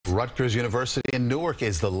Rutgers University in Newark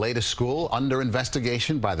is the latest school under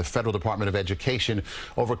investigation by the Federal Department of Education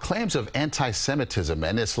over claims of anti-Semitism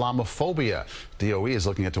and Islamophobia. DOE is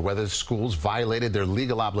looking into whether schools violated their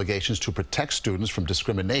legal obligations to protect students from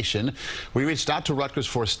discrimination. We reached out to Rutgers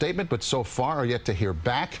for a statement, but so far are yet to hear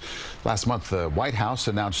back. Last month, the White House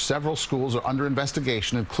announced several schools are under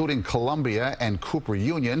investigation, including Columbia and Cooper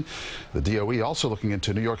Union. The DOE also looking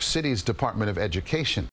into New York City's Department of Education.